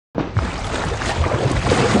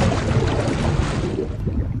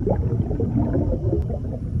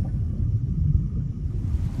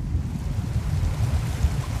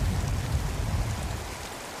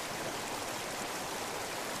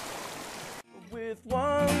With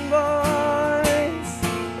one voice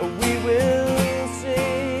we will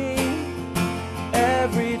sing.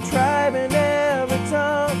 Every tribe and every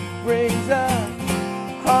tongue brings us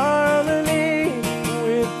harmony.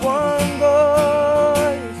 With one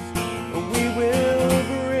voice we will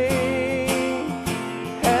bring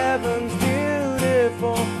heaven's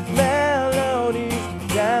beautiful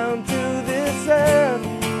melodies down to this earth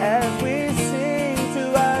as we sing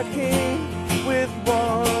to our King with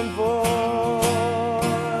one voice.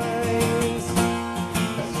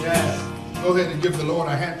 Yes. Go ahead and give the Lord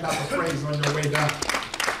a hand clap of praise on your way down.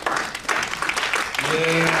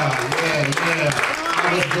 Yeah.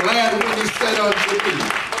 I was glad when he said unto me,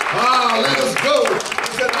 let us go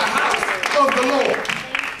to the house of the Lord.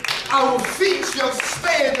 Our feet shall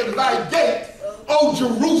stand at thy gate, O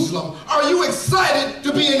Jerusalem. Are you excited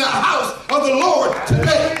to be in the house of the Lord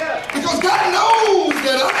today? Because God knows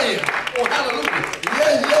that I am. Oh, hallelujah.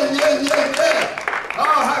 Yeah. Oh,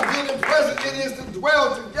 how good and pleasant it is to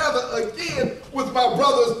dwell together again with my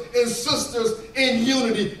brothers and sisters in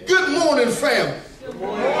unity. Good morning, family. Good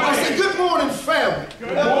morning. I said, good morning, family.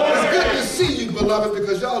 Good morning. It's good to see you, beloved,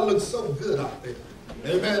 because y'all look so good out there.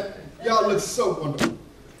 Amen. Y'all look so wonderful.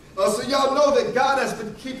 So y'all know that God has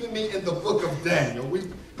been keeping me in the book of Daniel. We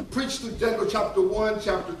preached through Daniel chapter 1,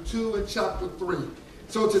 chapter 2, and chapter 3.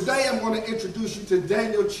 So today I'm going to introduce you to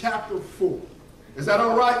Daniel chapter 4. Is that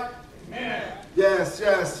all right? Amen. Yes.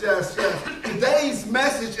 Today's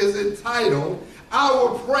message is entitled,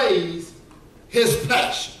 Our Praise, His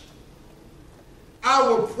Passion.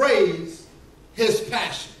 Our praise, His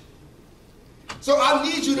passion. So I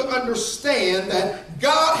need you to understand that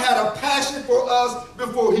God had a passion for us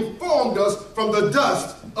before He formed us from the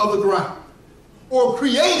dust of the ground, or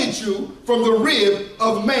created you from the rib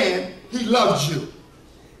of man. He loved you.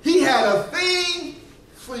 He had a thing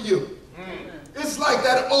for you. It's like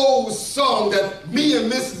that old song that me and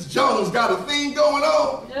Mrs. Jones got a thing going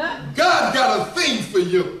on. Yeah. God got a thing for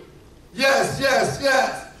you. Yes.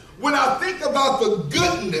 When I think about the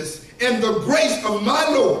goodness and the grace of my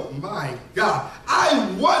Lord, my God,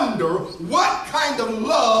 I wonder what kind of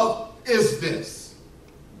love is this?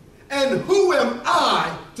 And who am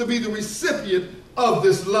I to be the recipient of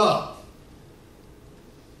this love?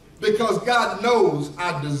 Because God knows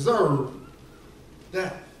I deserve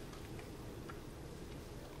that.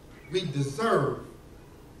 We deserve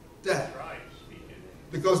that.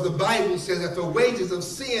 Because the Bible says that the wages of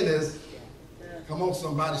sin is, come on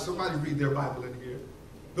somebody read their Bible in here.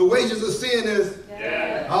 The wages of sin is,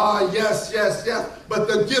 yes. But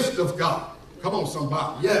the gift of God, come on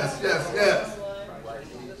somebody, yes. Yes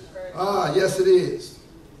it is.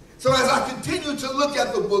 So as I continue to look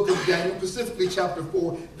at the book of Daniel, specifically chapter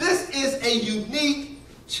 4, this is a unique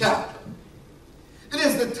chapter. It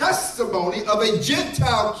is the testimony of a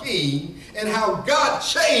Gentile king and how God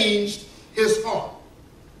changed his heart.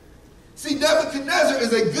 See, Nebuchadnezzar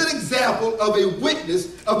is a good example of a witness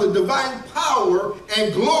of the divine power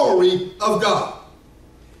and glory of God.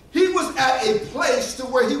 He was at a place to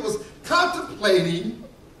where he was contemplating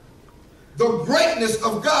the greatness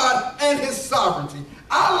of God and his sovereignty.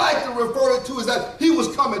 I like to refer to it as that he was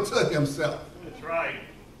coming to himself. That's right.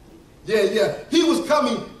 Yeah. He was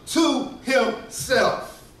coming to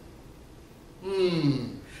himself. Have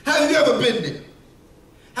you ever been there?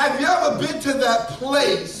 Have you ever been to that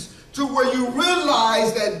place to where you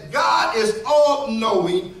realize that God is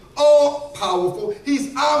all-knowing, all-powerful,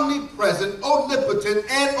 He's omnipresent, omnipotent,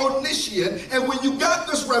 and omniscient, and when you got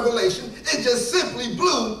this revelation, it just simply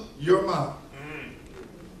blew your mind.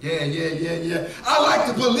 Yeah. I like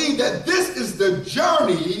to believe that this is the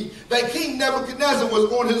journey that King Nebuchadnezzar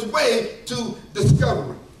was on his way to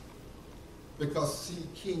discovering. Because, see,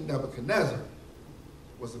 King Nebuchadnezzar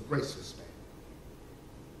was a graceless man.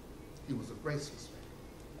 He was a graceless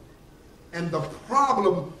man. And the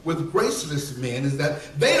problem with graceless men is that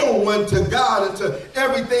they don't run to God until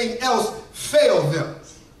everything else fails them.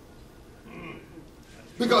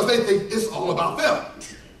 Because they think it's all about them.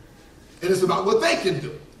 And it's about what they can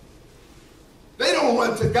do. They don't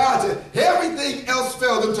run to God till everything else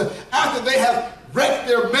fails them, till after they have wrecked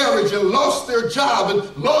their marriage and lost their job and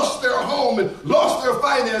lost their home and lost their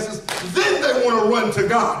finances. Then they want to run to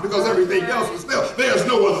God because everything else is there. There's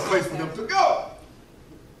no other place for them to go.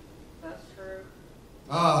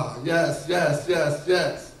 Yes.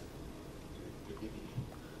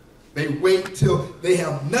 They wait till they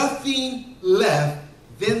have nothing left,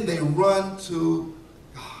 then they run to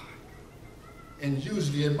God. And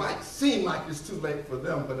usually it might seem like it's too late for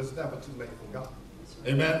them, but it's never too late for God.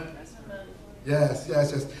 Amen? Yes,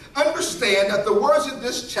 yes, yes. Understand that the words in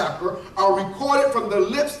this chapter are recorded from the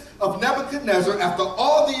lips of Nebuchadnezzar after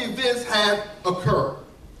all the events had occurred.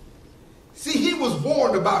 See, he was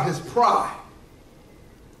warned about his pride,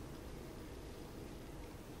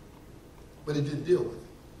 but he didn't deal with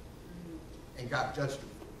it and got judged for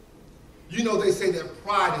it. You know, they say that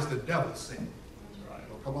pride is the devil's sin. That's right.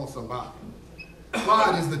 Oh, come on, somebody.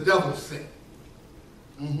 Pride is the devil's sin.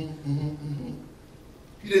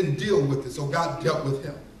 He didn't deal with it, so God dealt with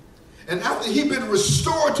him. And after he'd been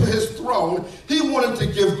restored to his throne, he wanted to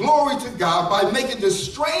give glory to God by making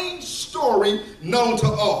this strange story known to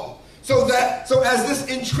all. So as this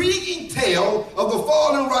intriguing tale of the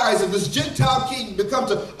fall and rise of this Gentile king becomes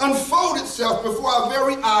to unfold itself before our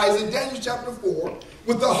very eyes in Daniel chapter 4,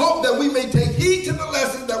 with the hope that we may take heed to the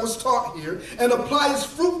lesson that was taught here and apply its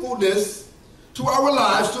fruitfulness to our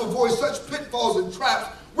lives to avoid such pitfalls and traps,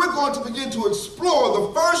 we're going to begin to explore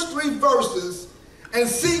the first 3 verses and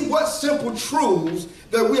see what simple truths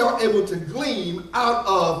that we are able to glean out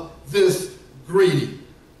of this greeting.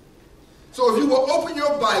 So if you will open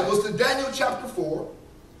your Bibles to Daniel chapter 4,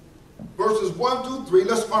 verses 1 through 3.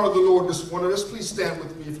 Let's honor the Lord this morning. Let's please stand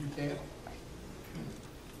with me if you can.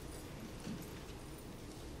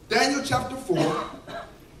 Daniel chapter 4,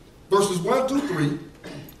 verses 1 through 3.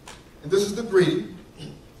 And this is the greeting.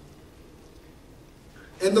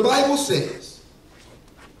 And the Bible says,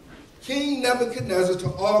 King Nebuchadnezzar,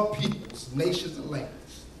 to all peoples, nations, and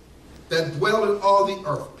languages that dwell in all the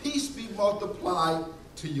earth, peace be multiplied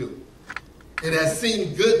to you. It has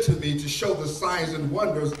seemed good to me to show the signs and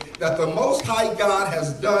wonders that the Most High God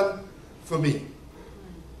has done for me.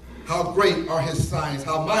 How great are his signs,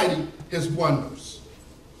 how mighty his wonders.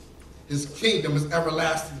 His kingdom is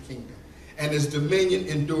everlasting kingdom, and his dominion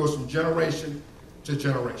endures from generation to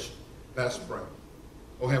generation. Let us pray.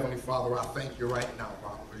 Oh, Heavenly Father, I thank you right now,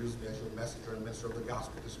 Father, for using me as your messenger and minister of the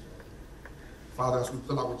gospel this morning. Father, as we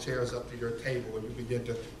pull our chairs up to your table and you begin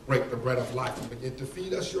to break the bread of life and begin to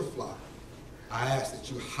feed us your flock, I ask that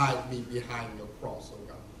you hide me behind your cross, oh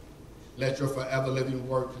God. Let your forever living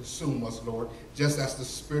word consume us, Lord, just as the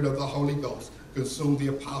Spirit of the Holy Ghost consumed the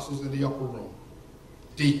apostles in the upper room.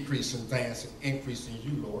 Decrease in Vance and increase in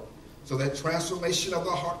you, Lord, so that transformation of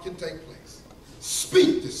the heart can take place.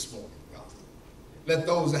 Speak this morning, God. Let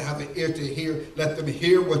those that have an ear to hear, let them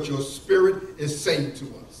hear what your Spirit is saying to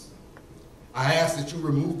us. I ask that you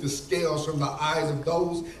remove the scales from the eyes of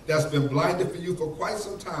those that's been blinded for you for quite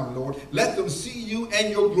some time, Lord. Let them see you and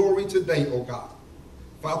your glory today, oh God.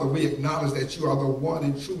 Father, we acknowledge that you are the one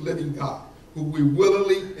and true living God who we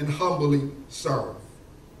willingly and humbly serve.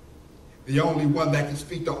 The only one that can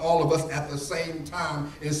speak to all of us at the same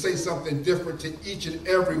time and say something different to each and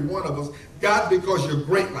every one of us. God, because you're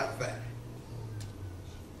great like that.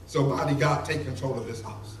 So, mighty God, take control of this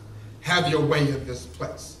house. Have your way in this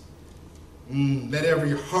place. Let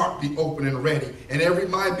every heart be open and ready, and every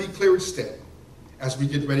mind be clear and steady as we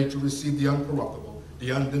get ready to receive the uncorruptible,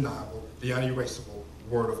 the undeniable, the unerasable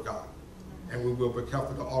word of God. And we will be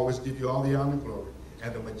careful to always give you all the honor and glory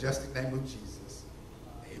in the majestic name of Jesus.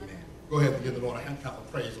 Amen. Go ahead and give the Lord a hand clap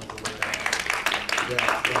of praise on the way down.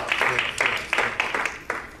 Yes.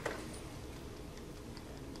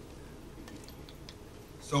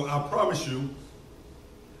 So I promise you,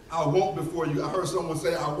 I won't before you. I heard someone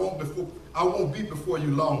say, I won't be before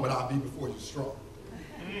you long, but I'll be before you strong.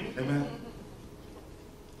 Amen.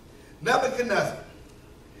 Nebuchadnezzar,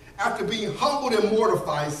 after being humbled and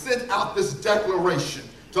mortified, sent out this declaration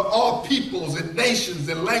to all peoples and nations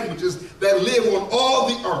and languages that live on all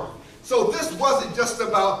the earth. So this wasn't just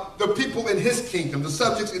about the people in his kingdom, the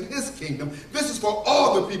subjects in his kingdom. This is for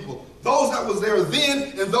all the people, those that was there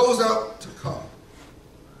then and those that are to come,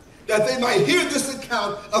 that they might hear this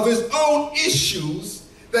account of his own issues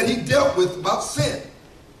that he dealt with about sin.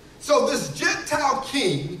 So this Gentile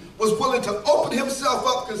king was willing to open himself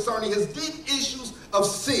up concerning his deep issues of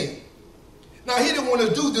sin. Now, he didn't want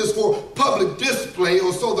to do this for public display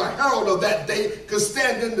or so the herald of that day could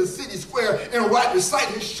stand in the city square and recite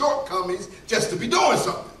his shortcomings just to be doing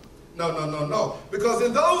something. No. Because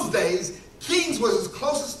in those days, kings was his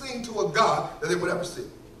closest thing to a god that they would ever see.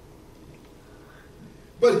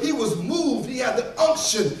 But he was moved. He had the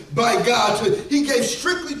unction by God. He gave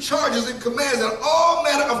strictly charges and commands that all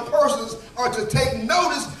manner of persons are to take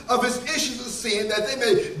notice of his issues of sin, that they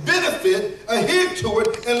may benefit, adhere to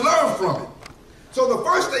it, and learn from it. So the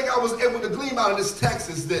first thing I was able to glean out of this text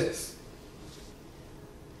is this.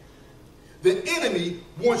 The enemy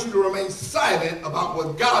wants you to remain silent about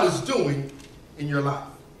what God is doing in your life.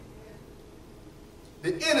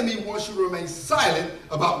 The enemy wants you to remain silent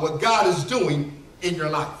about what God is doing in your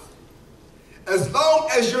life. As long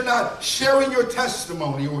as you're not sharing your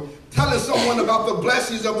testimony or telling someone about the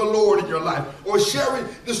blessings of the Lord in your life, or sharing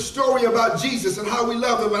the story about Jesus and how we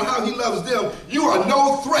love him and how he loves them, you are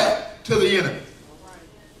no threat to the enemy.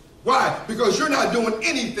 Why? Because you're not doing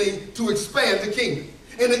anything to expand the kingdom.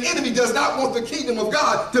 And the enemy does not want the kingdom of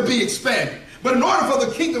God to be expanded. But in order for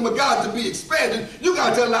the kingdom of God to be expanded, you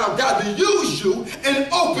got to allow God to use you and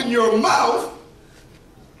open your mouth.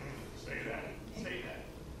 Say that.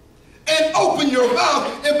 And open your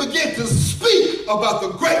mouth and begin to speak about the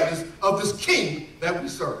greatness of this king that we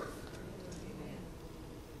serve.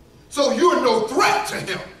 So you're no threat to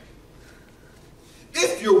him.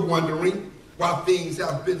 If you're wondering why things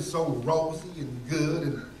have been so rosy and good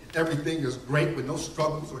and everything is great with no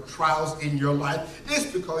struggles or trials in your life, it's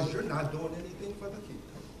because you're not doing anything for the kingdom.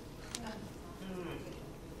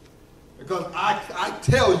 Because I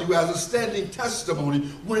tell you as a standing testimony,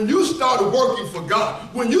 when you start working for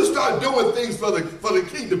God, when you start doing things for the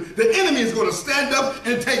kingdom, the enemy is going to stand up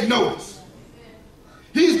and take notice.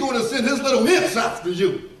 He's going to send his little imps after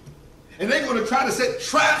you. And they're going to try to set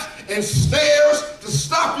traps and snares to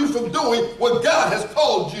stop you from doing what God has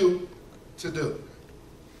called you to do.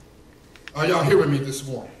 Are y'all hearing me this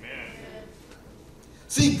morning?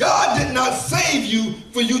 See, God did not save you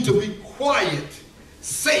for you to be quiet,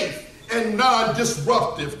 safe, and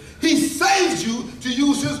non-disruptive. He saves you to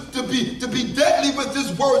use his, to be deadly with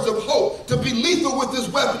his words of hope, to be lethal with his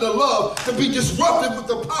weapon of love, to be disruptive with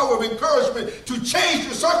the power of encouragement, to change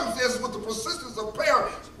your circumstances with the persistence of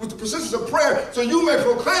prayer, so you may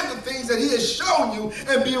proclaim the things that he has shown you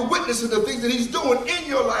and be a witness of the things that he's doing in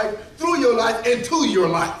your life, through your life, and to your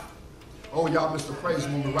life. Oh, y'all missed the praise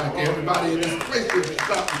movement right there. Everybody in this place is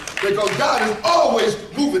stopping, because God is always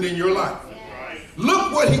moving in your life.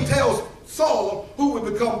 Look what he tells Saul, who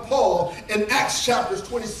would become Paul, in Acts chapters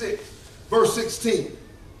 26, verse 16.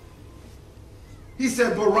 He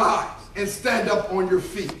said, "But rise and stand up on your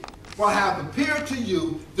feet, for I have appeared to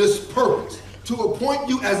you this purpose, to appoint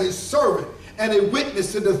you as a servant and a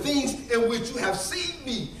witness to the things in which you have seen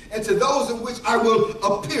me, and to those in which I will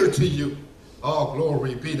appear to you." Oh,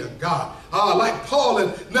 glory be to God. Like Paul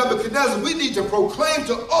and Nebuchadnezzar, we need to proclaim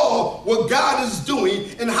to all what God is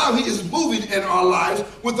doing and how he is moving in our lives,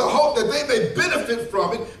 with the hope that they may benefit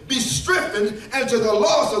from it, be strengthened, and to the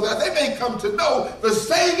lost, so that they may come to know the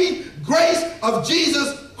saving grace of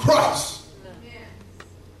Jesus Christ. Amen.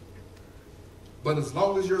 But as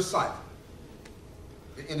long as you're silent,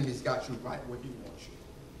 the enemy's got you right where he wants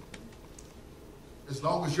you. As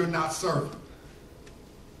long as you're not serving,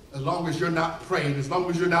 as long as you're not praying, as long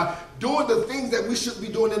as you're not doing the things that we should be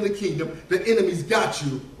doing in the kingdom, the enemy's got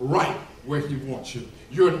you right where he wants you.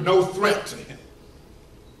 You're no threat to him.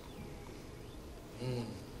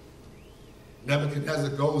 Nebuchadnezzar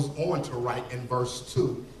goes on to write in verse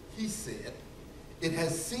 2. He said, "It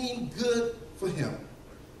has seemed good for him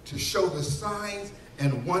to show the signs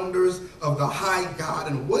and wonders of the high God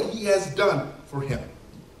and what he has done for him."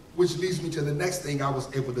 Which leads me to the next thing I was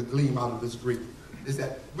able to glean out of this Greek, is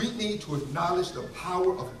that we need to acknowledge the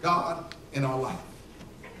power of God in our life.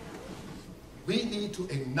 We need to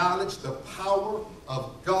acknowledge the power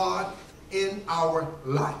of God in our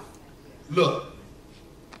life. Look,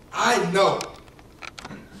 I know.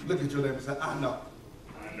 Look at your neighbor and say, "I know."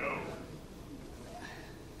 I know.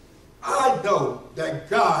 I know that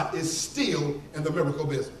God is still in the miracle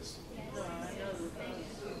business.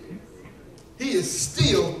 He is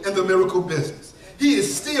still in the miracle business. He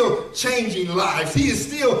is still changing lives. He is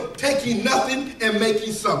still taking nothing and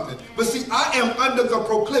making something. But see, I am under the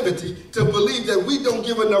proclivity to believe that we don't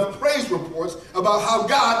give enough praise reports about how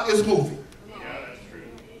God is moving. Yeah, that's true.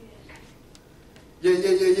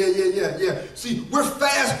 Yeah. See, we're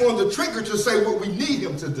fast on the trigger to say what we need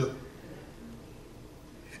him to do.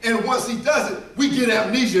 And once he does it, we get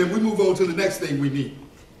amnesia and we move on to the next thing we need.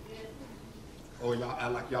 Oh, y'all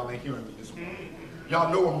act like y'all ain't hearing me this morning.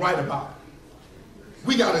 Y'all know I'm right about it.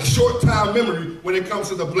 We got a short time memory when it comes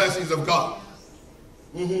to the blessings of God.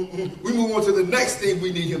 We move on to the next thing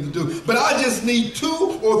we need him to do. But I just need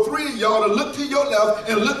 2 or 3 of y'all to look to your left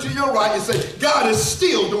and look to your right and say, God is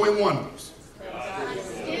still doing wonders. God is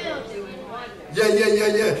still doing wonders.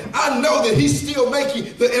 Yeah. I know that he's still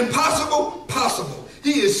making the impossible possible.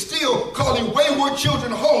 He is still calling wayward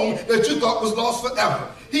children home that you thought was lost forever.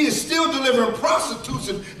 He is still delivering prostitutes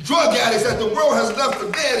and drug addicts that the world has left for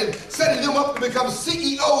dead and setting them up to become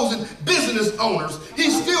CEOs and business owners.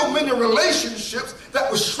 He's still mending relationships that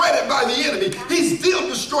were shredded by the enemy. He's still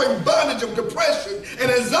destroying bondage of depression and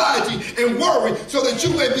anxiety and worry so that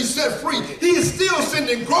you may be set free. He is still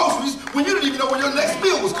sending groceries when you didn't even know where your next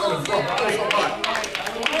meal was coming from.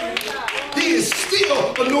 He is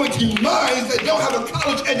still anointing making minds that don't have a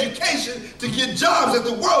college education to get jobs that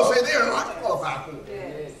the world say they're not qualified for.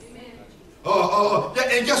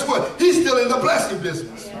 And guess what? He's still in the blessing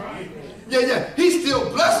business. Yeah. He's still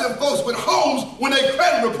blessing folks with homes when their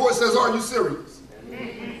credit report says, "Are you serious?"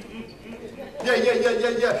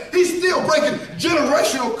 Yeah. He's still breaking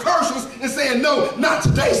generational curses and saying, "No, not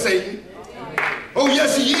today, Satan." Oh,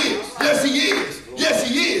 yes, he is. Yes, he is. Yes,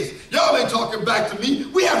 he is. Y'all ain't talking back to me.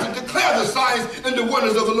 We have to declare the signs and the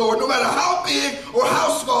wonders of the Lord. No matter how big or how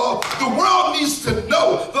small, the world needs to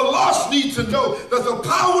know, the lost need to know that the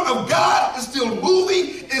power of God is still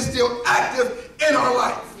moving, is still active in our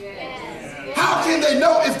life. How can they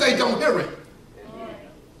know if they don't hear it?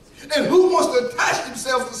 And who wants to attach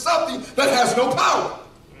themselves to something that has no power?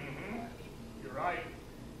 You're right.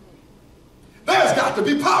 There's got to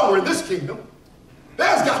be power in this kingdom.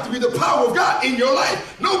 There's got to be the power of God in your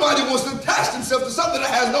life. Nobody wants to attach themselves to something that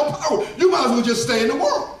has no power. You might as well just stay in the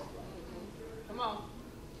world. Come on.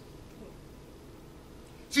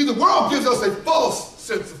 See, the world gives us a false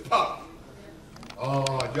sense of power. Oh,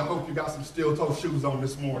 I hope you got some steel-toe shoes on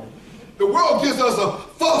this morning. The world gives us a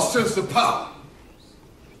false sense of power.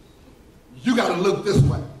 You got to look this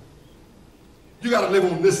way. You got to live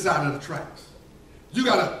on this side of the tracks. You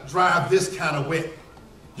got to drive this kind of way.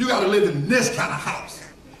 You got to live in this kind of house.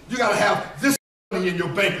 You got to have this money in your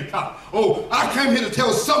bank account. Oh, I came here to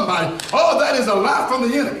tell somebody, oh, that is a lie from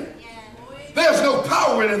the enemy. There's no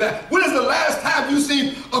power in that. When is the last time you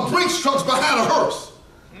seen a Brinks truck behind a hearse?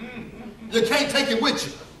 You can't take it with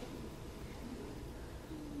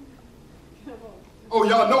you. Oh,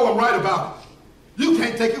 y'all know I'm right about it. You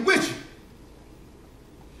can't take it with you.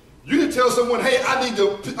 You can tell someone, hey, I need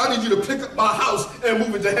you to pick up my house and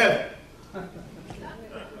move it to heaven.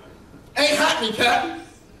 Ain't happening, Captain.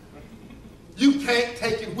 You can't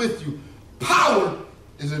take it with you. Power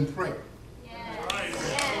is in prayer.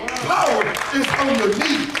 Power is on your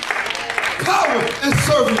knees. Power is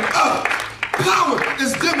serving others. Power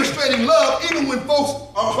is demonstrating love even when folks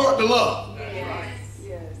are hard to love.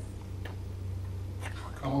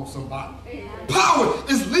 Come on, somebody. Power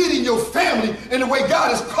is leading your family in the way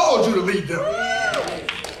God has called you to lead them.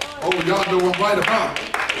 Oh, y'all know I'm right about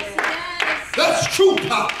it. That's true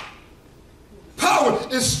power. Power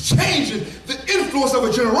is changing the influence of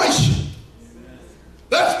a generation.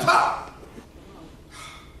 That's power.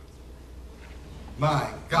 My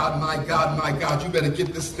God, my God, my God, you better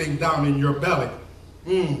get this thing down in your belly.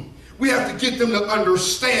 We have to get them to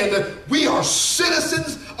understand that we are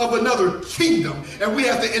citizens of another kingdom, and we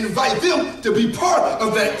have to invite them to be part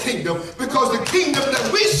of that kingdom, because the kingdom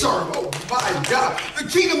that we serve, oh my God, the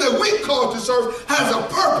kingdom that we call to serve has a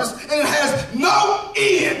purpose, and it has no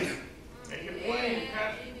end.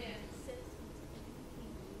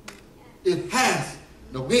 It has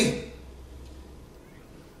no end.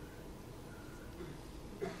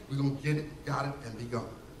 We're going to get it, got it, and be gone.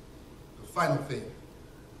 The final thing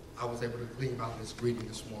I was able to glean out of this reading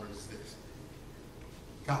this morning is this.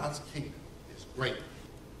 God's kingdom is great,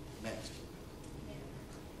 man's kingdom.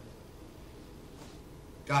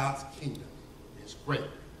 God's kingdom is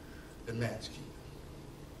greater than man's kingdom.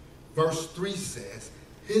 Verse 3 says,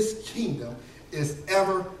 his kingdom is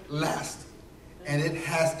everlasting, and it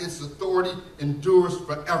has its authority endures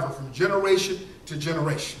forever, from generation to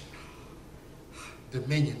generation.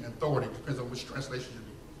 Dominion, authority, depends on which translation you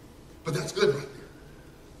read. But that's good right there.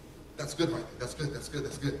 That's good right there. That's good, that's good,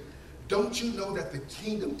 that's good. Don't you know that the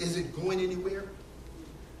kingdom isn't going anywhere?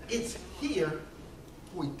 It's here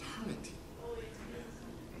for eternity.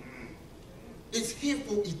 It's here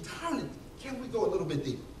for eternity. Can we go a little bit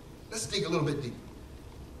deeper? Let's dig a little bit deeper.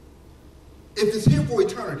 If it's here for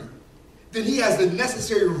eternity, then he has the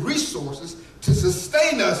necessary resources to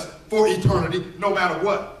sustain us for eternity, no matter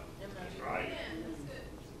what.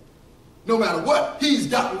 No matter what, he's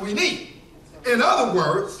got what we need. In other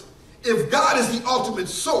words, if God is the ultimate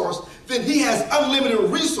source, then he has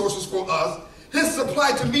unlimited resources for us. His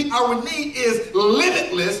supply to meet our need is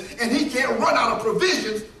limitless, and he can't run out of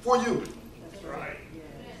provisions for you. That's right.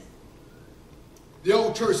 The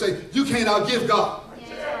old church say, you can't outgive God.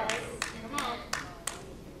 Yes.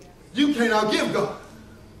 You can't outgive God.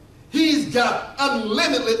 He's got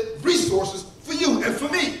unlimited resources for you and for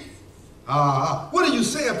me. What are you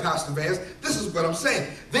saying, Pastor Vance? This is what I'm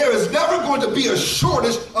saying. There is never going to be a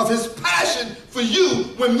shortage of his passion for you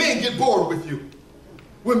when men get bored with you.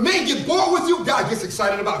 When men get bored with you, God gets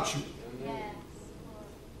excited about you. Yes.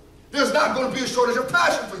 There's not going to be a shortage of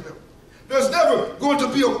passion for him. There's never going to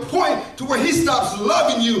be a point to where he stops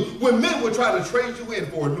loving you when men will try to trade you in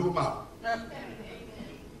for a new amount.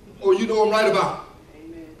 Oh, you know I'm right about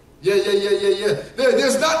it.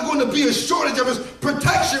 There's not going to be a shortage of his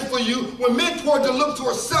protection for you when men toward to look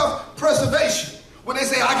towards self-preservation. When they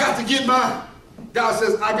say, I got to get mine, God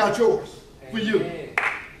says, I got yours for you. Yeah.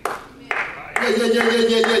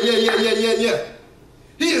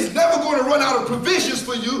 He is never going to run out of provisions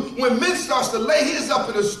for you when men starts to lay his up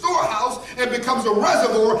in a storehouse and becomes a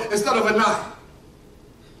reservoir instead of a Nile.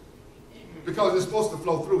 Because it's supposed to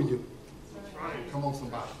flow through you. Come on,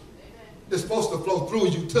 somebody. It's supposed to flow through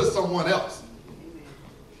you to someone else.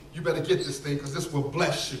 You better get this thing because this will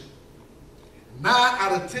bless you. 9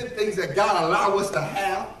 out of 10 things that God allow us to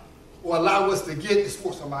have or allow us to get is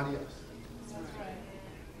for somebody else.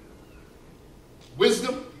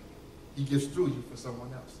 Wisdom, he gives through you for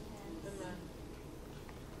someone else.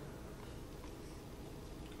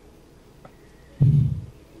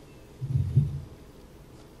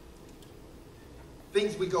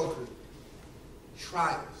 Things we go through,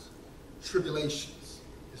 trials, tribulations,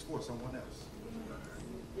 is for someone else.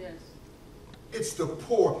 Yes. It's to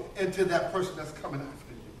pour into that person that's coming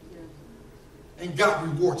after you. Yeah. And God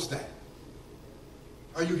rewards that.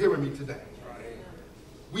 Are you hearing me today? Right.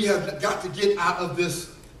 We have got to get out of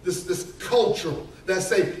this culture that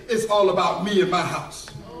say it's all about me and my house.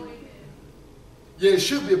 Oh, yeah, it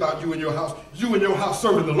should be about you and your house. You and your house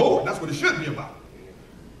serving the Lord. That's what it should be about.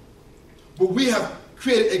 But we have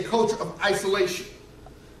created a culture of isolation.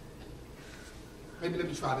 Maybe let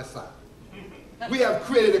me try this side. We have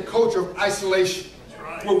created a culture of isolation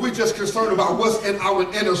where we're just concerned about what's in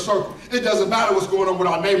our inner circle. It doesn't matter what's going on with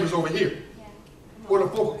our neighbors over here or the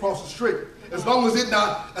folk across the street. As long as it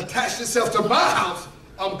not attached itself to my house,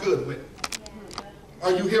 I'm good with it.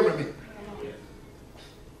 Are you hearing me?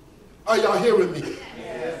 Are y'all hearing me?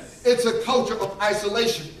 Yes. It's a culture of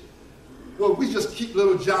isolation where we just keep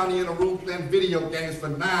little Johnny in a room playing video games for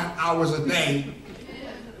 9 hours a day.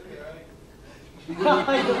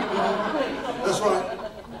 That's right.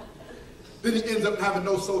 Then he ends up having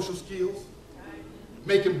no social skills,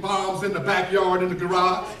 making bombs in the backyard, in the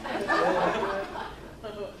garage.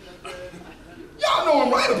 Y'all know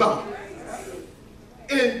I'm right about it.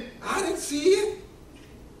 And I didn't see it.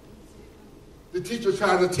 The teacher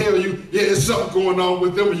trying to tell you, yeah, there's something going on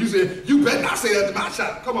with them. And you said, you better not say that to my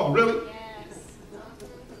child. Come on, really? Yes.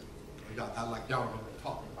 I like y'all know what I'm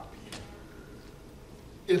talking about.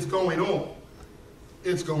 It's going on.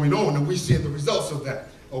 It's going on, and we see the results of that.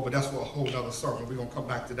 Oh, but that's for a whole other sermon. We're going to come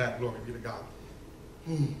back to that. Glory be to God.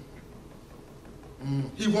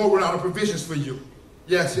 He won't run out of provisions for you.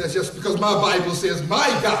 Yes, because my Bible says, my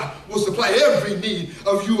God will supply every need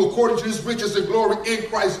of you according to his riches and glory in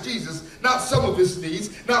Christ Jesus. Not some of his needs,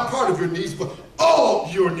 not part of your needs, but all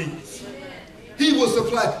your needs. He will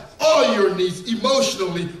supply all your needs,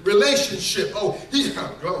 emotionally, relationship.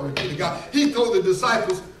 Glory be to God. He told the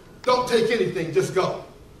disciples, don't take anything, just go.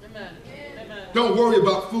 Amen. Don't worry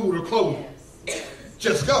about food or clothing. Yes.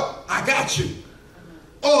 Just go. I got you.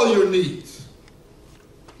 All your needs.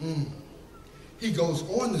 He goes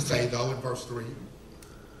on to say, though, in verse 3,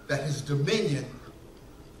 that his dominion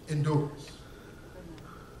endures.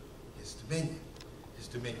 His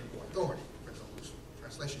dominion or authority, depends on which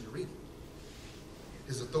translation you're reading.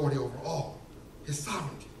 His authority over all. His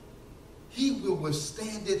sovereignty. He will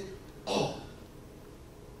withstand it all.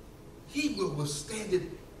 He will withstand it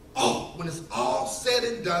all. When it's all said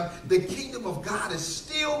and done, the kingdom of God is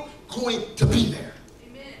still going to be there.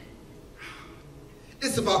 Amen.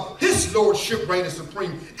 It's about his lordship reigning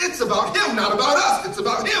supreme. It's about him, not about us. It's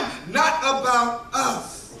about him, not about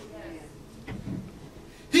us.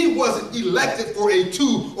 He wasn't elected for a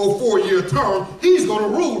 2 or 4 year term. He's going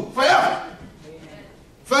to rule forever.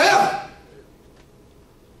 Forever.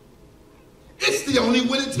 It's the only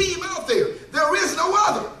winning team out there. There is no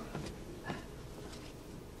other.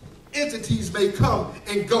 Entities may come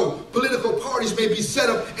and go. Political parties may be set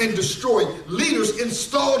up and destroyed. Leaders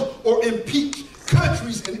installed or impeached.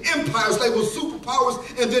 Countries and empires labeled superpowers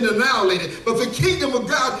and then annihilated. But the kingdom of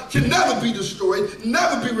God can never be destroyed,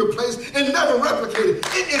 never be replaced, and never replicated.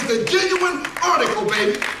 It is the genuine article,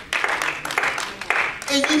 baby.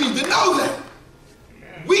 And you need to know that.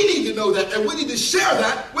 We need to know that, and we need to share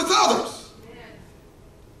that with others.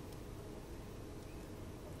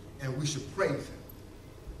 And we should praise him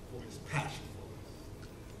for his passion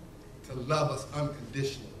for us, to love us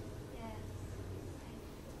unconditionally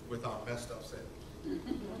with our messed up selves.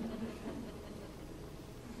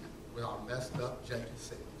 With our messed up, janky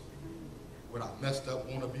selves. With our messed up,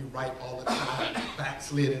 want to be right all the time,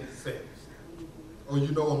 backslidden selves. Oh,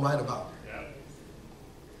 you know I'm right about it.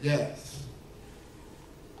 Yes.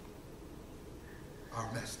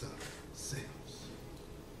 Our messed up selves.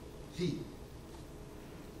 He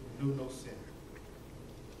who knew no sin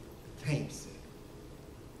became sin.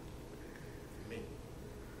 For me,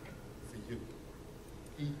 for you.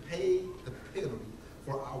 He paid the penalty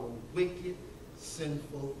for our wicked,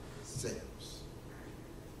 sinful selves.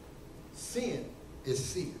 Sin is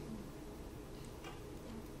sin.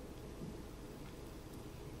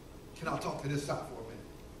 Can I talk to this side for a minute?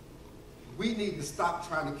 We need to stop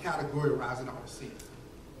trying to categorize our sin.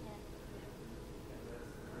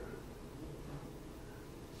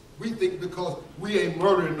 We think because we ain't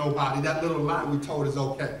murdering nobody, that little lie we told is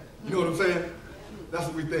okay. You know what I'm saying? That's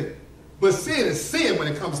what we think. But sin is sin when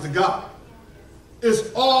it comes to God.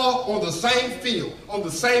 It's all on the same field, on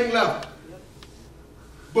the same level.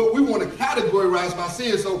 But we want to categorize our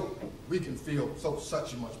sin so we can feel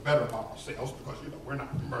such much better about ourselves because, you know, we're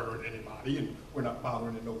not murdering anybody and we're not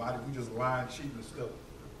bothering nobody. We just lying, cheating, and stuff.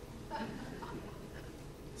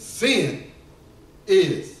 Sin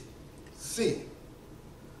is sin.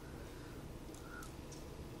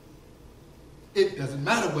 It doesn't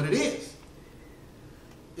matter what it is.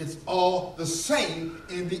 It's all the same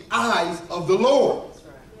in the eyes of the Lord.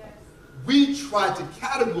 We try to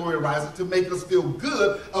categorize it to make us feel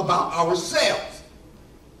good about ourselves.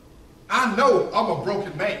 I know I'm a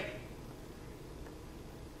broken man.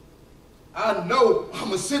 I know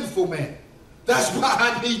I'm a sinful man. That's why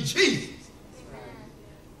I need Jesus.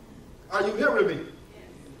 Are you hearing me?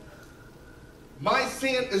 My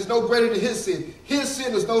sin is no greater than his sin. His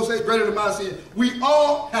sin is no greater than my sin. We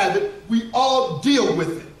all have it. We all deal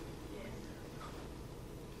with it.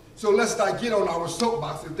 So let's not get on our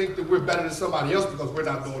soapbox and think that we're better than somebody else because we're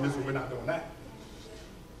not doing this or we're not doing that.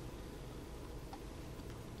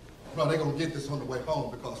 Well, they're going to get this on the way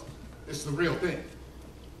home because it's the real thing.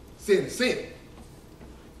 Sin is sin.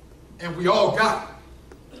 And we all got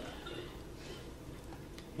it.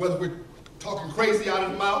 Whether we're talking crazy out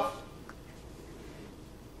of the mouth,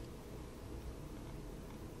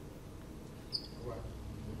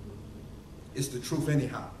 it's the truth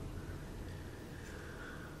anyhow.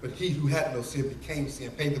 But he who had no sin became sin,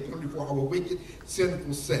 paid the penalty for our wicked,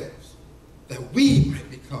 sinful selves, that we might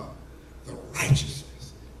become the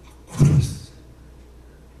righteousness of Christ.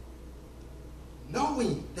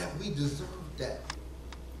 Knowing that we deserve death.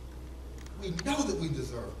 We know that we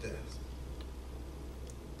deserve death.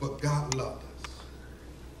 But God loved us.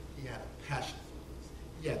 He had a passion for us.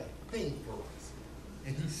 He had a thing for us.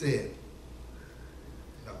 And he said,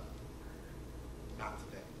 no, not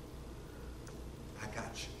today. I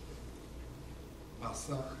got you. My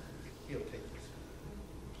son, he'll take this.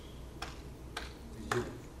 For you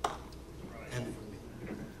and for me.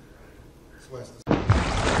 So as the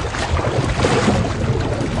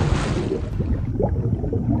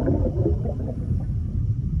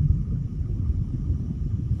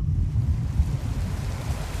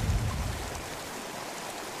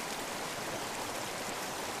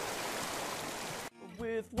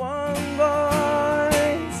with one voice.